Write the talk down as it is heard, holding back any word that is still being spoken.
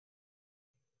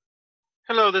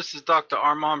Hello, this is Dr.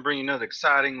 Armand bringing another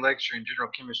exciting lecture in General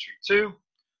Chemistry 2.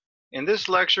 In this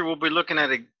lecture, we'll be looking at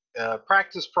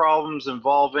practice problems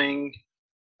involving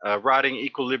writing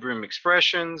equilibrium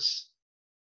expressions,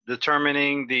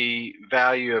 determining the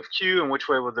value of Q and which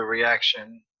way will the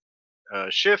reaction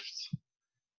shift,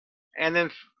 and then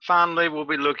finally we'll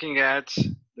be looking at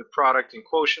the product and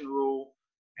quotient rule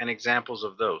and examples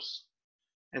of those.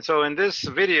 And so in this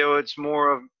video, it's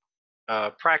more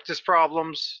of practice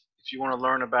problems. If you want to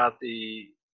learn about the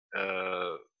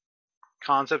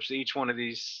concepts of each one of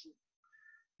these,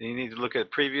 then you need to look at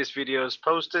previous videos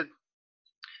posted.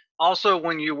 Also,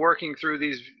 when you're working through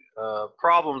these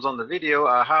problems on the video,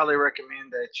 I highly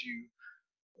recommend that you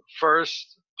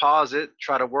first pause it,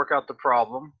 try to work out the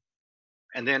problem,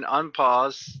 and then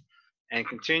unpause and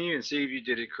continue and see if you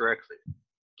did it correctly.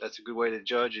 That's a good way to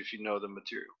judge if you know the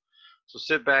material. So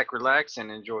sit back, relax, and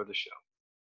enjoy the show.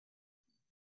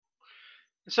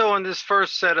 So in this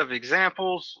first set of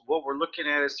examples, what we're looking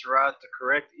at is to write the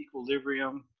correct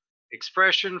equilibrium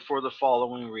expression for the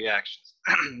following reactions.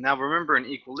 Now remember, in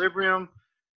equilibrium,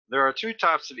 there are two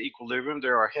types of equilibrium.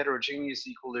 There are heterogeneous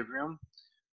equilibrium,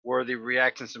 where the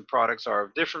reactants and products are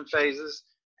of different phases,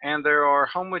 and there are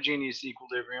homogeneous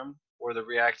equilibrium, where the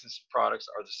reactants and products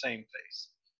are the same phase.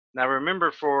 Now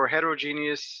remember, for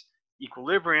heterogeneous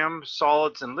equilibrium,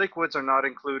 solids and liquids are not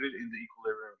included in the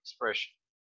equilibrium expression.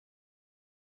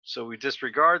 So we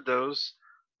disregard those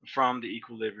from the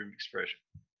equilibrium expression.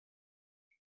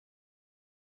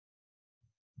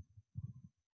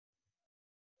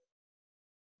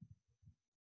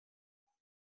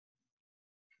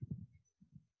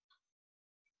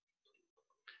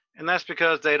 And that's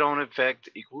because they don't affect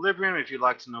equilibrium. If you'd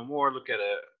like to know more, look at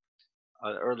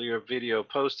an earlier video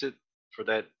posted for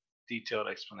that detailed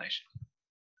explanation.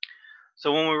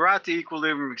 So when we write the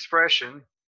equilibrium expression,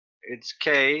 it's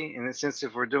K, and since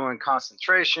if we're doing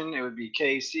concentration, it would be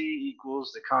Kc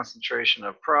equals the concentration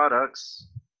of products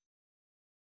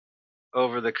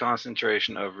over the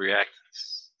concentration of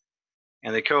reactants.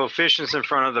 And the coefficients in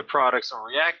front of the products or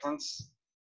reactants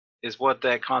is what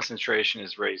that concentration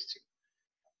is raised to.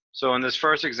 So in this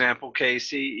first example,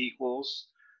 Kc equals,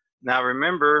 now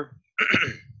remember,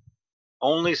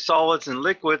 only solids and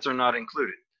liquids are not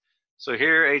included. So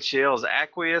here HCl is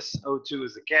aqueous, O2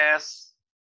 is a gas,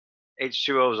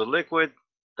 H2O is a liquid,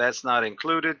 that's not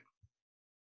included,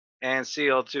 and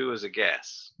Cl2 is a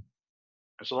gas.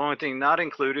 So the only thing not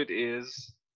included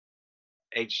is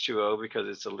H2O because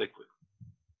it's a liquid.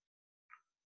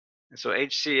 And so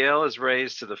HCl is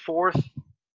raised to the fourth,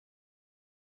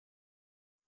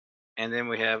 and then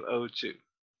we have O2.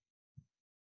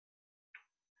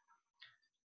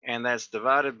 And that's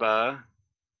divided by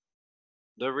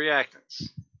the reactants.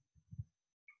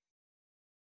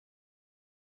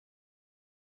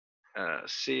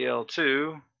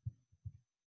 Cl2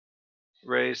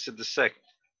 raised to the second,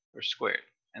 or squared.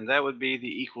 And that would be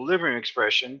the equilibrium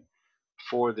expression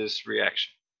for this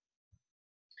reaction.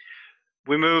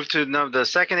 We move to the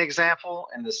second example.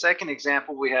 In the second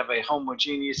example, we have a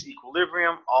homogeneous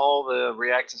equilibrium. All the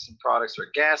reactants and products are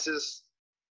gases.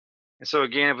 And so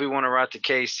again, if we want to write the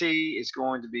Kc, it's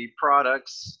going to be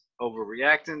products over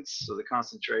reactants. So the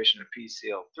concentration of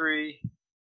PCl3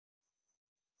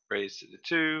 raised to the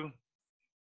 2,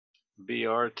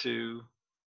 Br2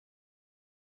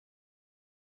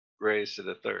 raised to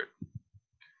the third.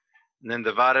 And then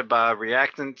divided by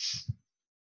reactants.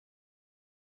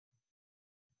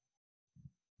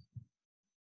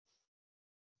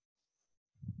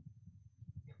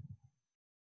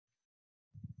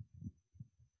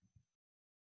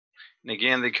 And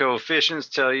again, the coefficients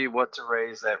tell you what to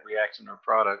raise that reactant or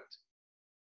product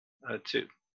to.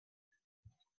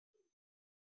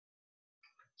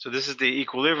 So this is the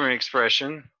equilibrium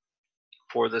expression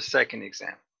for the second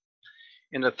example.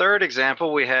 In the third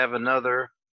example, we have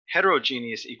another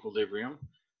heterogeneous equilibrium.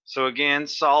 So again,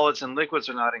 solids and liquids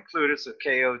are not included, so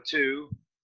KO2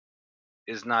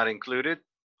 is not included,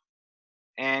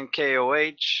 and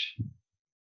KOH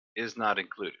is not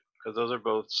included, because those are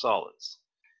both solids.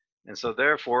 And so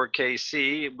therefore,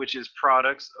 Kc, which is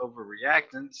products over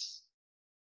reactants,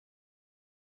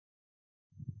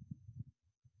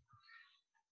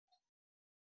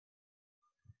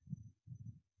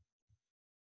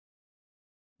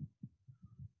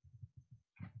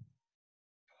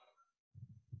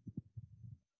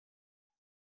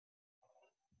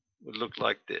 would look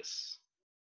like this.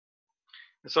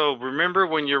 So remember,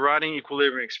 when you're writing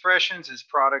equilibrium expressions, it's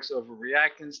products over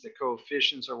reactants. The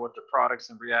coefficients are what the products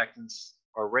and reactants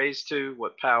are raised to,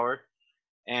 what power,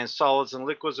 and solids and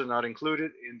liquids are not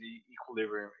included in the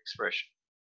equilibrium expression.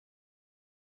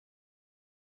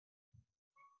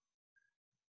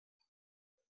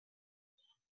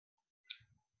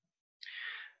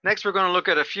 Next, we're going to look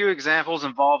at a few examples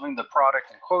involving the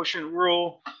product and quotient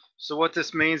rule. So what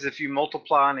this means, if you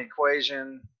multiply an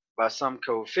equation by some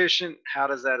coefficient, how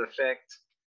does that affect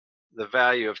the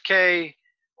value of k?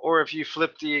 Or if you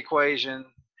flip the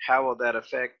equation, how will that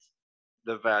affect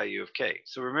the value of k?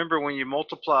 So remember, when you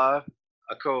multiply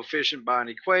a coefficient by an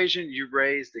equation, you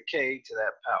raise the k to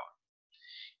that power.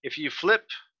 If you flip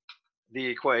the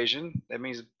equation, that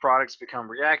means products become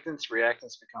reactants,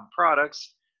 reactants become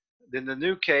products, then the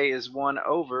new k is 1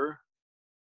 over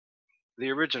the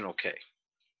original k.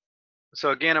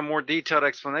 So again, a more detailed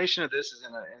explanation of this is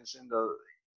in the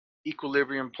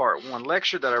equilibrium part 1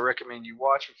 lecture that I recommend you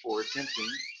watch before attempting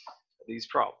these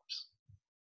problems.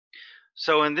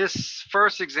 So in this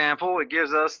first example, it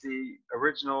gives us the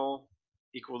original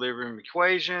equilibrium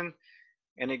equation,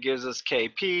 and it gives us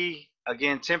Kp.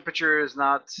 Again, temperature is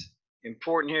not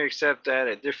important here, except that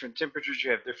at different temperatures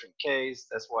you have different Ks.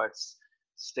 That's why it's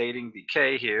stating the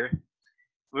K here.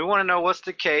 We want to know what's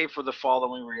the K for the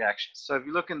following reactions. So if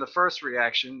you look in the first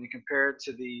reaction and compare it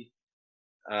to the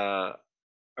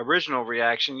original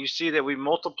reaction, you see that we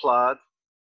multiplied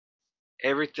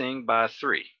everything by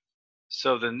 3.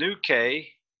 So the new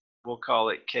K, we'll call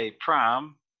it K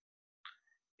prime,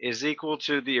 is equal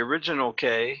to the original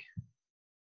K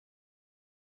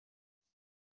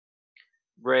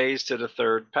raised to the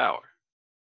third power.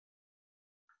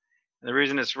 And the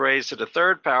reason it's raised to the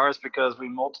third power is because we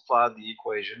multiplied the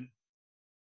equation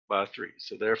by 3.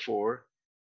 So therefore,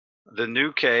 the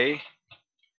new K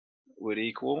would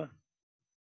equal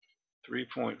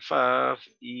 3.5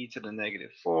 e to the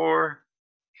negative 4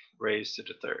 raised to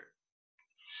the third.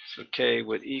 So K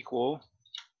would equal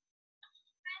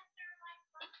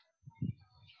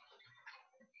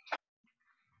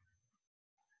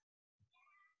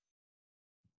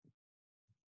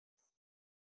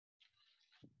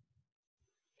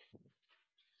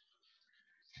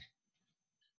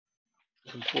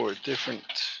 4 different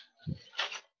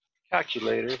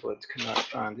calculator, but cannot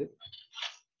find it.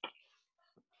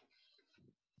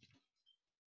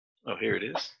 Oh, here it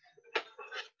is.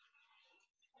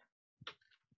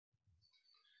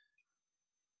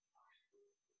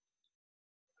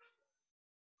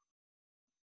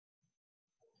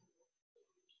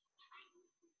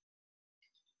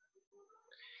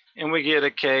 And we get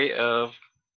a K of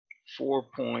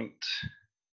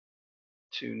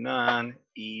 4.29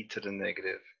 e to the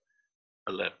negative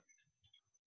 11.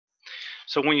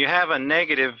 So when you have a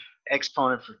negative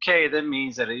exponent for K, that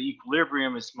means that at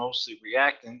equilibrium it's mostly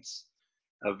reactants,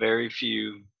 a very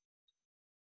few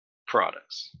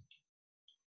products.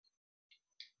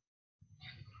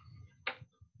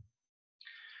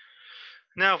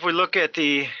 Now if we look at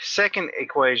the second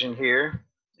equation here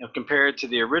and compare it to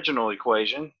the original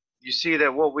equation, you see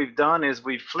that what we've done is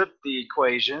we flipped the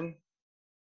equation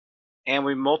and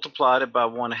we multiplied it by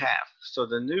 1/2. So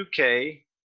the new K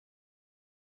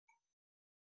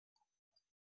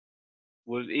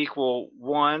would equal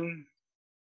 1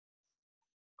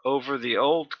 over the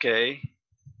old K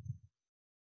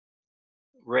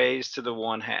raised to the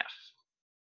 1/2.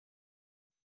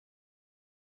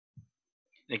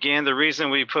 Again, the reason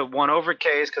we put 1 over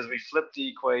K is because we flipped the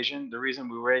equation. The reason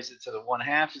we raised it to the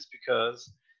 1/2 is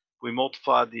because we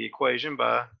multiplied the equation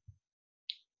by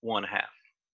 1/2.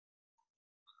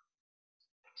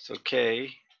 So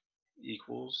K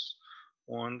equals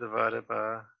 1 divided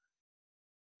by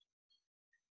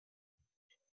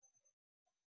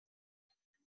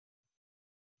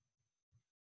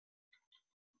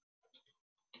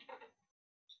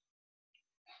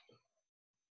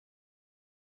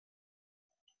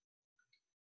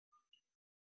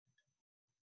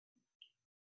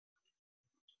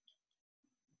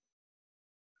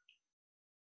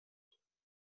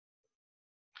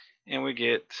and we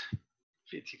get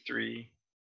 53.5.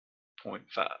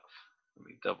 Let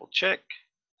me double check.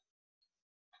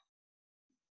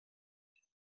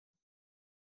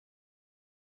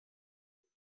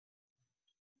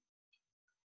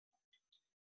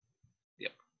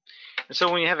 Yep. And so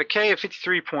when you have a K of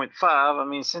 53.5, I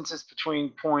mean, since it's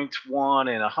between 0.1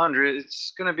 and 100,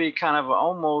 it's going to be kind of an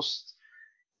almost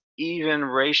even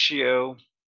ratio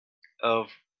of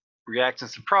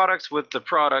reactants and products, with the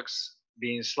products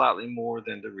being slightly more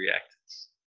than the reactants.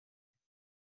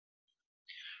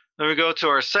 Then we go to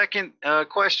our second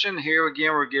question. Here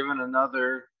again, we're given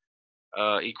another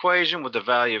equation with the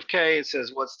value of K. It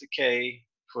says, what's the K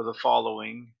for the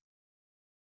following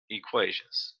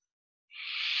equations?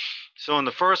 So in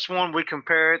the first one, we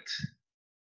compare it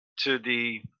to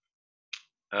the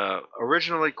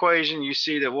original equation. You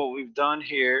see that what we've done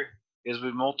here is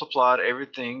we multiplied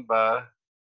everything by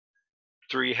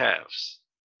 3/2.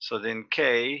 So then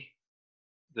K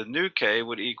the new K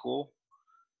would equal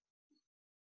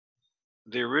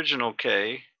the original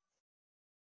K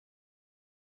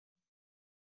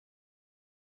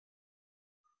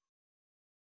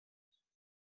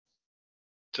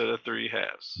to the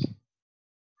 3/2.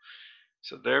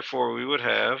 So therefore we would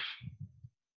have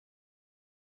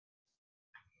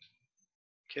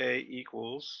K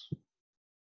equals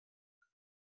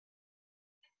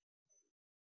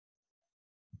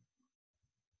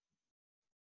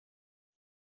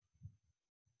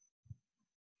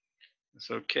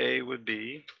so K would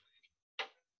be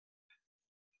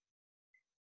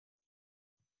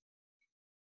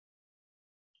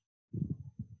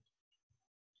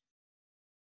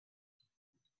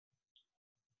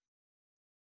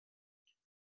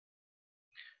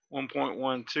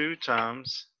 (1.12)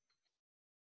 times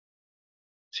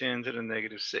 10 to the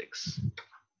 -6.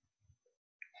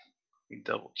 We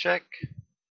double check.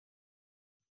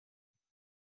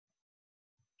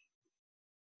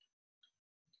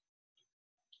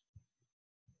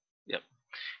 Yep.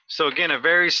 So again, a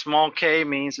very small K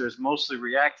means there's mostly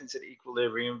reactants at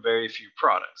equilibrium, very few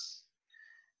products.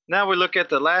 Now we look at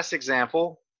the last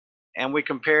example and we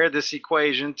compare this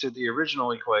equation to the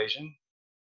original equation.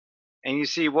 And you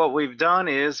see what we've done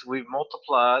is we've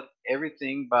multiplied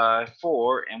everything by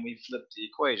 4 and we flipped the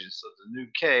equation. So the new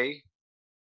K,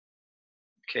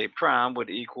 K prime would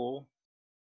equal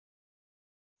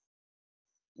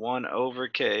 1 over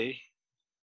K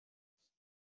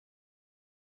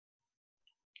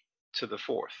to the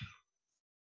 4th.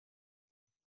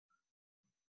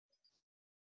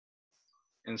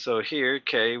 And so here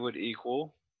K would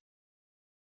equal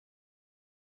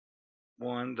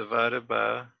 1 divided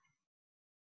by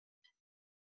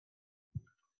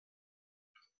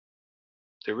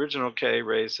the original K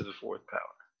raised to the 4th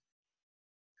power.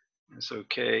 And so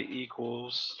K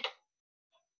equals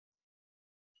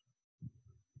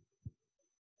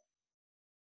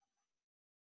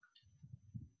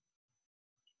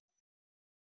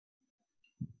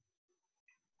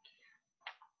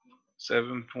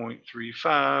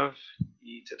 7.35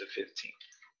 e to the 15th.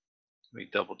 Let me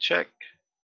double check.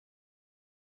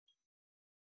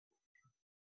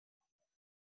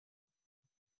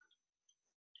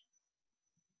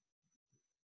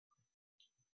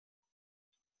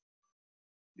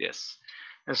 Yes.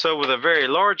 And so with a very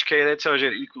large K, that tells you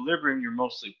at equilibrium you're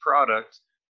mostly product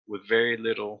with very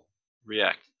little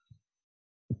reactant.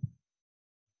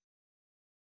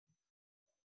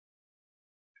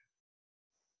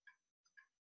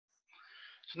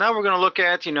 So now we're going to look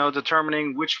at,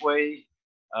 determining which way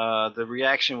the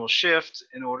reaction will shift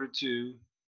in order to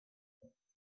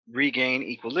regain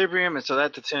equilibrium. And so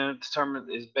that determined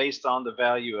is based on the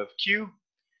value of Q.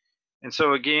 And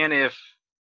so again, if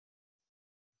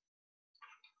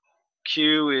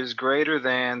Q is greater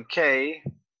than K,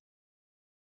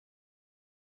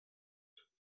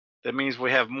 that means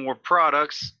we have more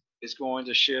products. It's going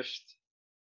to shift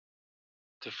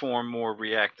to form more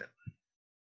reactant.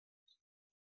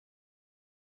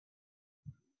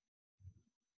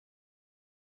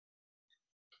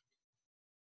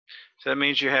 So that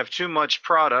means you have too much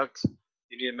product,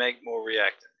 you need to make more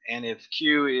reactant. And if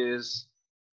Q is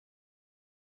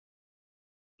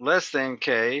less than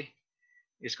K,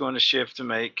 it's going to shift to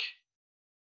make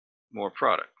more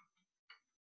product.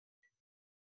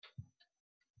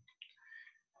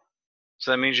 So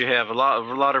that means you have a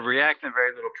lot of reactant,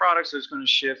 very little product, so it's going to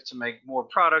shift to make more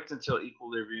product until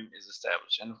equilibrium is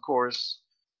established. And of course,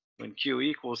 when Q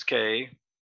equals K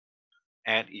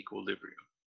at equilibrium.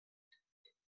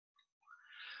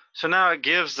 So now it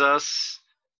gives us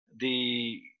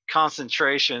the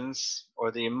concentrations or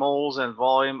the moles and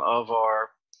volume of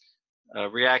our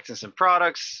reactants and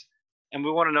products. And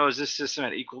we want to know, is this system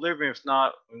at equilibrium? If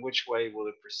not, in which way will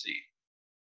it proceed?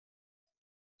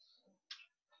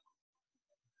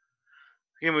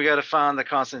 Again, we got to find the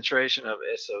concentration of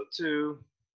SO2,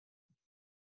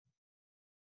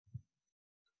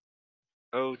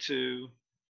 O2,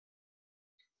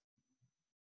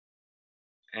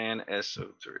 and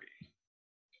SO3.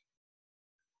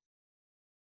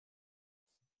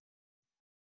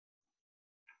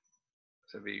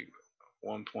 So it'd be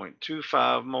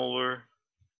 1.25 molar,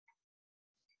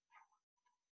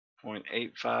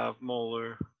 0.85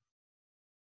 molar,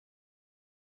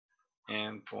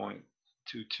 and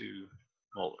 0.22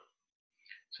 molar.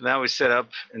 So now we set up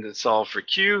and to solve for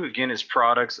Q. Again, it's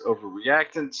products over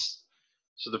reactants.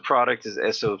 So the product is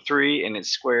SO3 and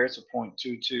it's squared, so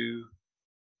 0.22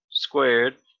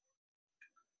 squared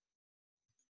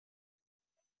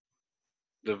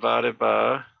divided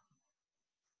by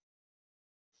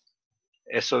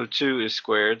SO2 is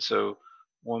squared, so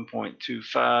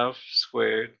 1.25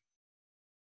 squared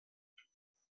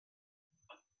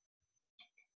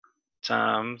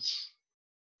times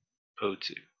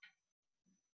O2.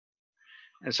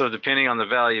 And so depending on the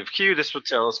value of Q, this will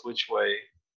tell us which way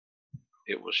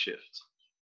it will shift.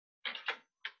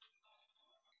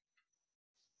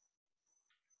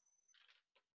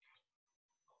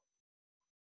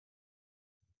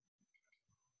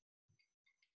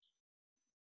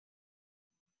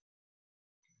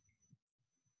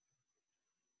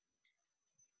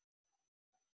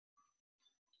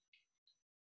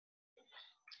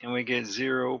 And we get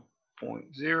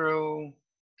 0.0364.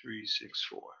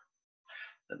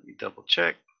 Let me double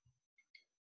check.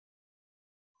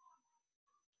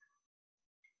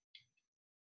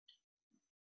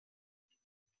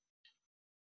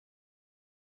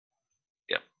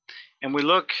 Yep. And we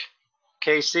look,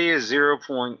 KC is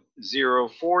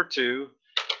 0.042.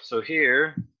 So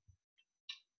here,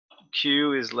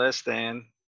 Q is less than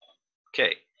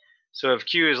K. So if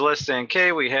Q is less than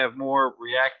K, we have more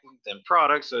reactant than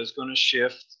product, so it's going to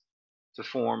shift to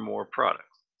form more product.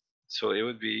 So it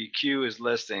would be Q is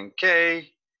less than K,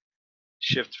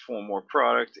 shift to form more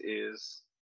product is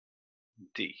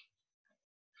D.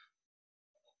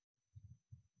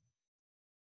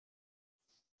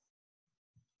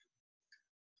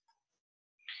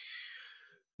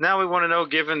 Now we want to know,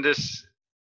 given this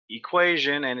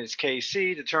equation and its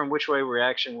Kc, determine which way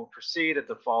reaction will proceed at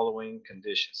the following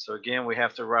conditions. So again, we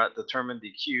have to determine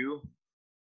the Q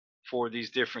for these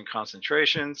different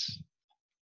concentrations.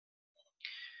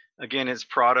 Again, it's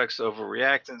products over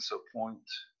reactants, so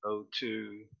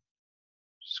 0.02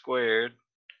 squared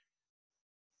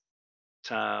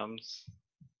times,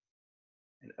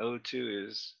 and O2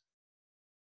 is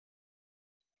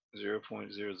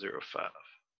 0.005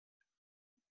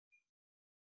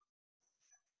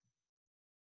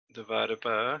 divided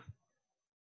by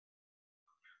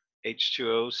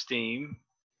H2O steam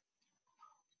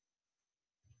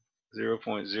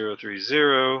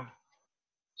 0.030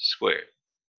 squared.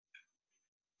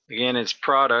 Again, it's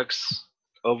products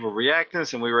over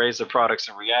reactants, and we raise the products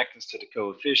and reactants to the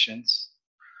coefficients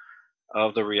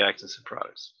of the reactants and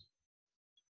products.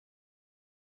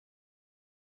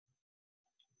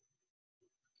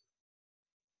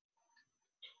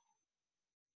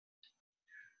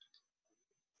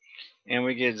 And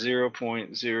we get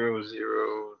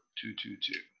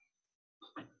 0.00222.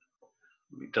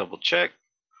 Let me double check.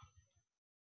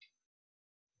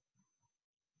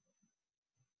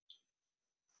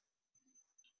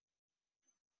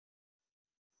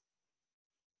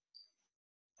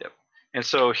 Yep. And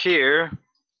so here,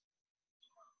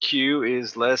 Q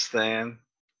is less than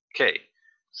K.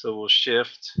 So we'll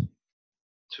shift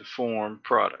to form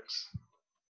products.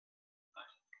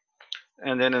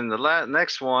 And then in the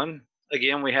next one,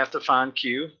 again, we have to find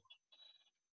Q.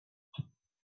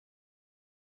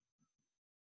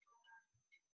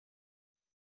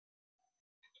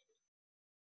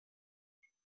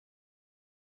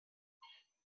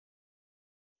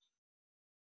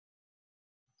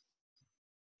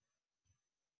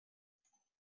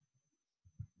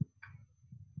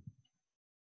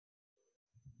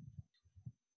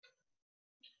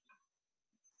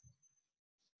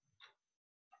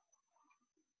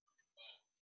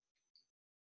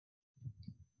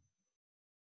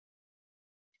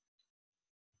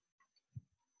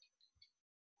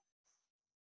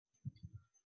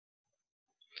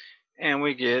 And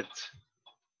we get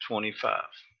 25.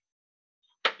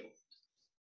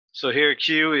 So here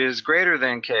Q is greater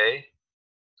than K,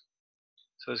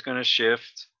 so it's going to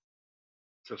shift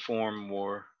to form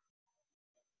more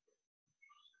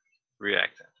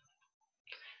reactant.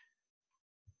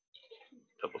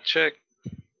 Double check.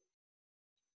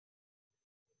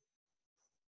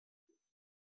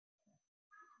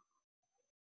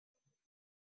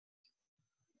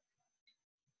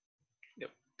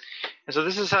 Yep. And so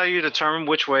this is how you determine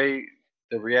which way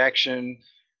the reaction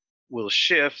will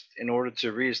shift in order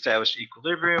to reestablish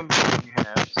equilibrium when you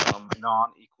have some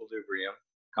non-equilibrium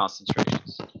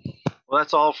concentrations. Well,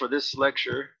 that's all for this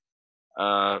lecture.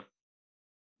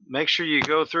 Make sure you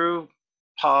go through,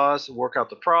 pause, work out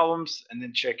the problems, and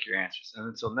then check your answers. And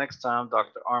until next time,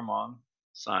 Dr. Armand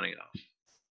signing off.